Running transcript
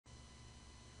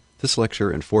This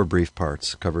lecture, in 4 brief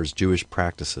parts, covers Jewish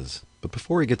practices. But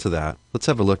before we get to that, let's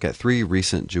have a look at 3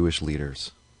 recent Jewish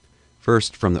leaders.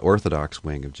 First, from the Orthodox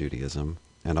wing of Judaism,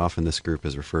 and often this group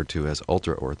is referred to as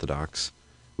ultra-Orthodox,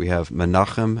 we have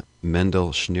Menachem Mendel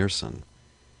Schneerson.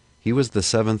 He was the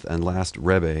 7th and last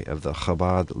Rebbe of the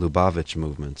Chabad Lubavitch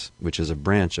movement, which is a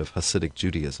branch of Hasidic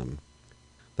Judaism.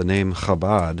 The name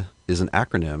Chabad is an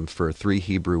acronym for 3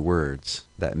 Hebrew words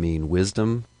that mean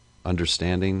wisdom,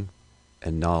 understanding,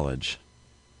 and knowledge.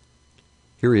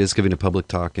 Here he is giving a public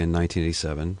talk in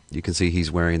 1987. You can see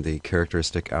he's wearing the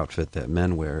characteristic outfit that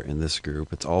men wear in this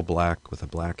group. It's all black with a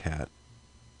black hat.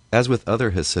 As with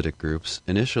other Hasidic groups,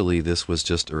 initially this was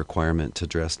just a requirement to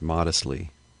dress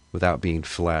modestly, without being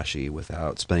flashy,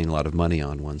 without spending a lot of money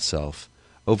on oneself.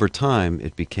 Over time,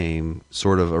 it became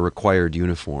sort of a required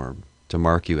uniform to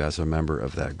mark you as a member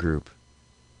of that group.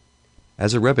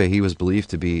 As a Rebbe, he was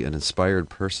believed to be an inspired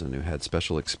person who had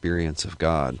special experience of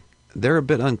God. They're a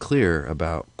bit unclear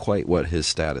about quite what his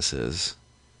status is.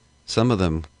 Some of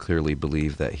them clearly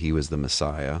believe that he was the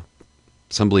Messiah.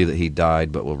 Some believe that he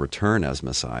died but will return as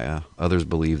Messiah. Others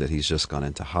believe that he's just gone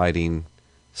into hiding.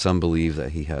 Some believe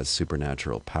that he has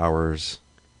supernatural powers.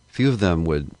 Few of them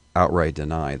would outright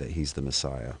deny that he's the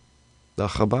Messiah. The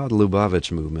Chabad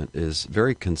Lubavitch movement is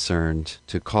very concerned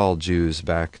to call Jews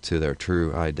back to their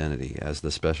true identity as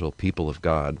the special people of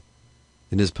God.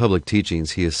 In his public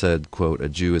teachings, he has said, quote, "A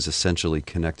Jew is essentially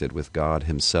connected with God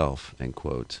himself," end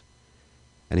quote.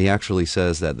 And he actually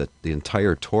says that the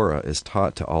entire Torah is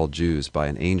taught to all Jews by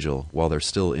an angel while they're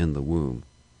still in the womb.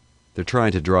 They're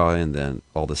trying to draw in, then,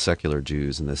 all the secular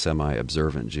Jews and the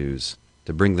semi-observant Jews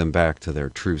to bring them back to their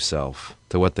true self,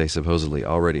 to what they supposedly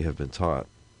already have been taught.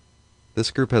 This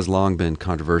group has long been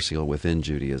controversial within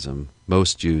Judaism.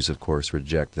 Most Jews, of course,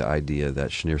 reject the idea that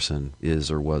Schneerson is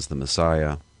or was the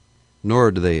Messiah, nor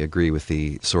do they agree with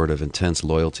the sort of intense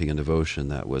loyalty and devotion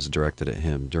that was directed at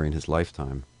him during his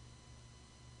lifetime.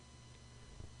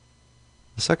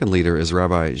 The second leader is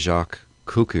Rabbi Jacques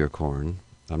Kukierkorn.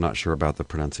 I'm not sure about the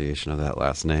pronunciation of that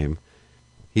last name.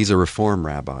 He's a Reform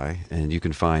rabbi, and you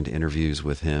can find interviews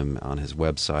with him on his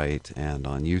website and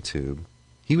on YouTube.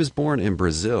 He was born in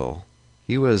Brazil.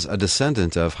 He was a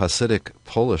descendant of Hasidic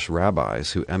Polish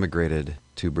rabbis who emigrated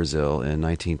to Brazil in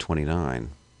 1929.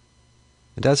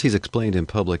 And as he's explained in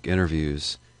public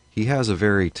interviews, he has a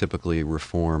very typically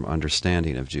Reform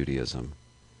understanding of Judaism.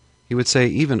 He would say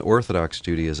even Orthodox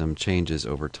Judaism changes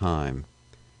over time.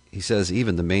 He says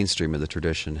even the mainstream of the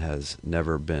tradition has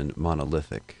never been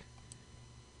monolithic.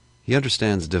 He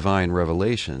understands divine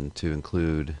revelation to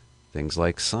include things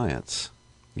like science.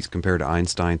 He's compared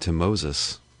Einstein to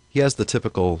Moses. He has the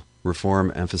typical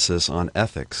Reform emphasis on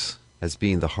ethics as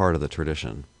being the heart of the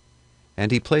tradition.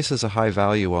 And he places a high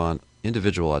value on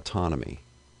individual autonomy.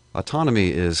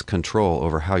 Autonomy is control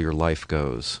over how your life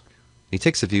goes. He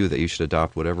takes the view that you should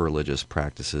adopt whatever religious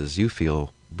practices you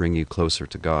feel bring you closer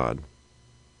to God.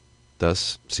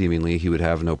 Thus, seemingly, he would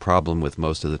have no problem with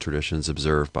most of the traditions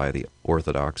observed by the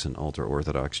Orthodox and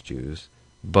ultra-Orthodox Jews.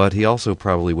 But he also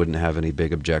probably wouldn't have any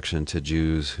big objection to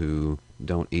Jews who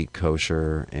don't eat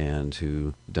kosher and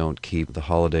who don't keep the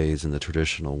holidays in the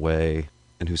traditional way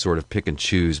and who sort of pick and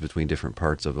choose between different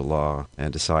parts of the law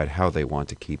and decide how they want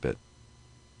to keep it.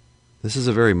 This is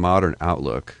a very modern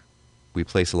outlook. We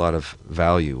place a lot of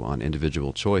value on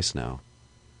individual choice now.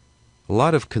 A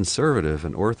lot of conservative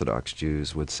and Orthodox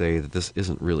Jews would say that this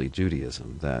isn't really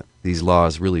Judaism, that these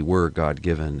laws really were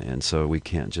God-given, and so we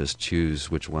can't just choose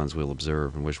which ones we'll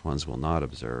observe and which ones we'll not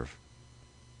observe.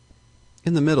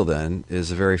 In the middle, then,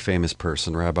 is a very famous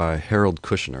person, Rabbi Harold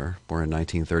Kushner, born in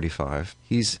 1935.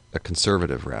 He's a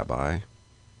conservative rabbi,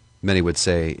 many would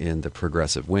say in the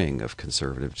progressive wing of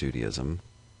conservative Judaism.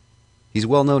 He's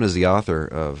well known as the author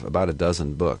of about a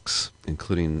dozen books,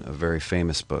 including a very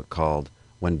famous book called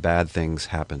When Bad Things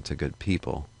Happen to Good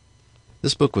People.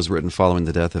 This book was written following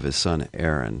the death of his son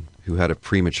Aaron, who had a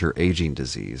premature aging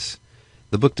disease.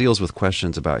 The book deals with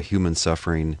questions about human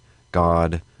suffering,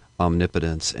 God,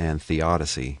 omnipotence, and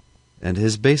theodicy. And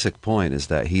his basic point is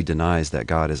that he denies that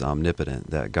God is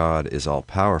omnipotent, that God is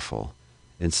all-powerful.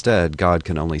 Instead, God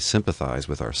can only sympathize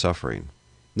with our suffering.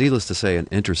 Needless to say, an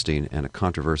interesting and a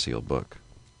controversial book.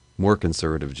 More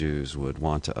conservative Jews would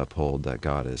want to uphold that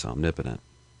God is omnipotent.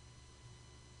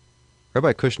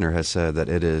 Rabbi Kushner has said that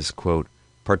it is, quote,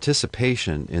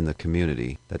 participation in the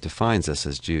community that defines us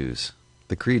as Jews.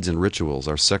 The creeds and rituals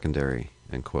are secondary,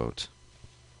 end quote.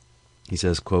 He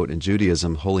says, quote, in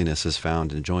Judaism, holiness is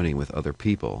found in joining with other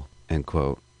people, end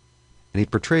quote. And he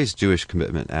portrays Jewish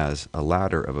commitment as a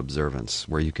ladder of observance,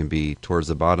 where you can be towards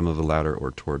the bottom of the ladder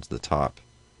or towards the top.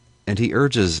 And he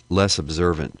urges less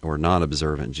observant or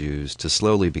non-observant Jews to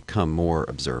slowly become more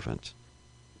observant.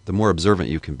 The more observant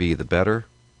you can be, the better.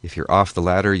 If you're off the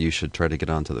ladder, you should try to get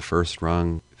onto the first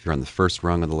rung. If you're on the first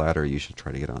rung of the ladder, you should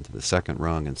try to get onto the second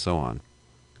rung, and so on.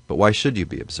 But why should you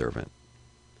be observant?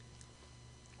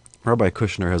 Rabbi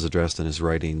Kushner has addressed in his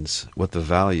writings what the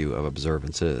value of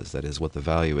observance is, that is, what the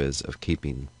value is of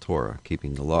keeping Torah,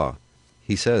 keeping the law.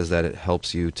 He says that it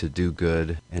helps you to do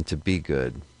good and to be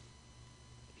good.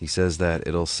 He says that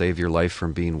it'll save your life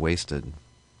from being wasted.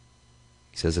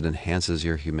 He says it enhances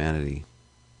your humanity,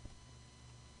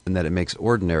 and that it makes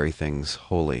ordinary things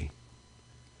holy.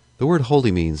 The word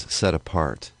holy means set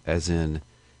apart, as in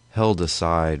held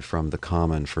aside from the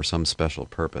common for some special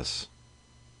purpose.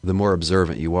 The more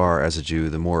observant you are as a Jew,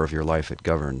 the more of your life it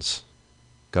governs.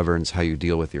 Governs how you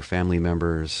deal with your family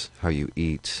members, how you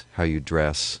eat, how you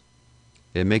dress.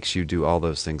 It makes you do all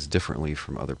those things differently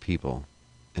from other people,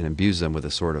 and imbues them with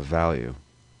a sort of value.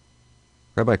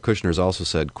 Rabbi Kushner has also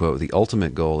said, quote, "The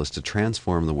ultimate goal is to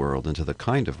transform the world into the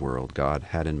kind of world God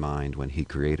had in mind when he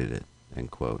created it," end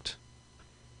quote.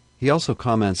 He also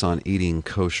comments on eating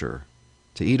kosher.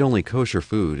 To eat only kosher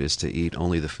food is to eat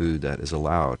only the food that is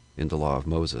allowed in the law of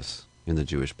Moses, in the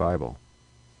Jewish Bible.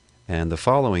 And the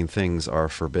following things are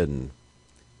forbidden: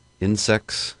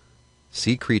 insects,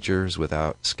 sea creatures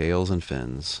without scales and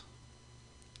fins.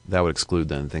 That would exclude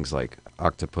then things like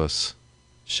octopus,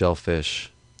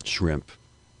 shellfish, shrimp.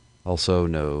 Also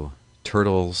no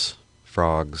turtles,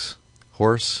 frogs,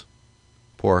 horse,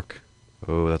 pork.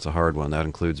 Oh, that's a hard one. That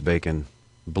includes bacon,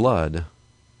 blood,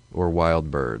 or wild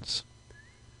birds.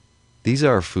 These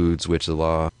are foods which the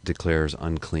law declares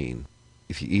unclean.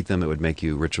 If you eat them, it would make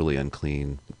you ritually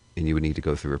unclean, and you would need to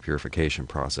go through a purification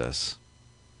process.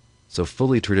 So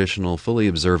fully traditional, fully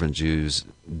observant Jews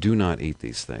do not eat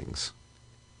these things.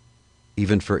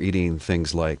 Even for eating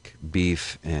things like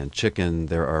beef and chicken,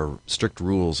 there are strict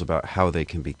rules about how they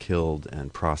can be killed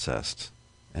and processed.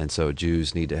 And so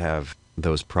Jews need to have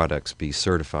those products be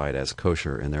certified as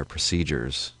kosher in their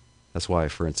procedures. That's why,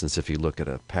 for instance, if you look at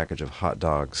a package of hot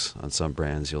dogs on some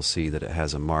brands, you'll see that it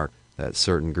has a mark that a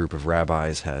certain group of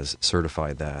rabbis has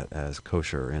certified that as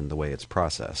kosher in the way it's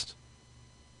processed.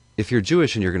 If you're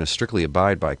Jewish and you're going to strictly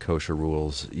abide by kosher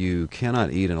rules, you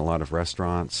cannot eat in a lot of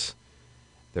restaurants.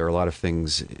 There are a lot of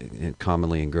things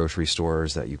commonly in grocery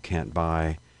stores that you can't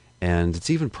buy, and it's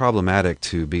even problematic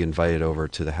to be invited over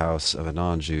to the house of a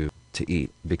non-Jew to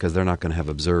eat, because they're not going to have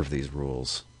observed these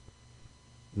rules.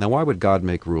 Now, why would God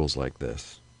make rules like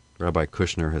this? Rabbi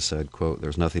Kushner has said, quote,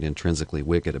 "There's nothing intrinsically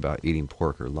wicked about eating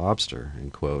pork or lobster,"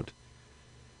 end quote.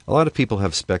 A lot of people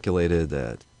have speculated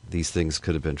that these things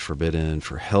could have been forbidden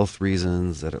for health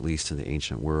reasons, that at least in the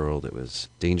ancient world it was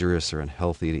dangerous or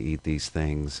unhealthy to eat these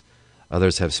things.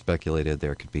 Others have speculated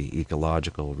there could be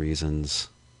ecological reasons,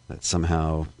 that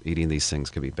somehow eating these things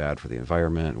could be bad for the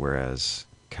environment, whereas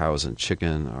cows and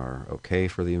chicken are okay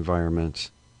for the environment.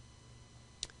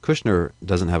 Kushner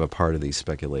doesn't have a part of these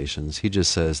speculations. He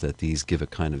just says that these give a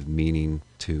kind of meaning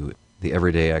to the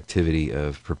everyday activity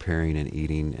of preparing and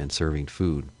eating and serving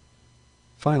food.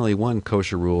 Finally, one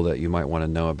kosher rule that you might want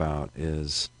to know about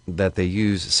is that they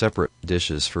use separate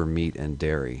dishes for meat and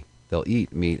dairy. They'll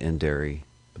eat meat and dairy,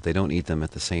 but they don't eat them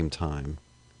at the same time.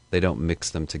 They don't mix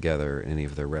them together in any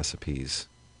of their recipes.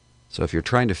 So if you're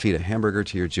trying to feed a hamburger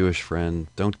to your Jewish friend,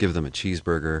 don't give them a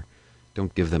cheeseburger.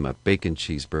 Don't give them a bacon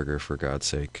cheeseburger, for God's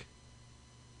sake.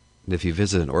 And if you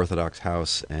visit an Orthodox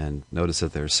house and notice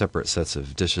that there are separate sets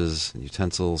of dishes and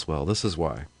utensils, well, this is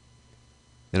why.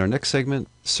 In our next segment,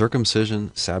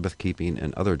 circumcision, Sabbath keeping,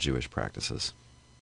 and other Jewish practices.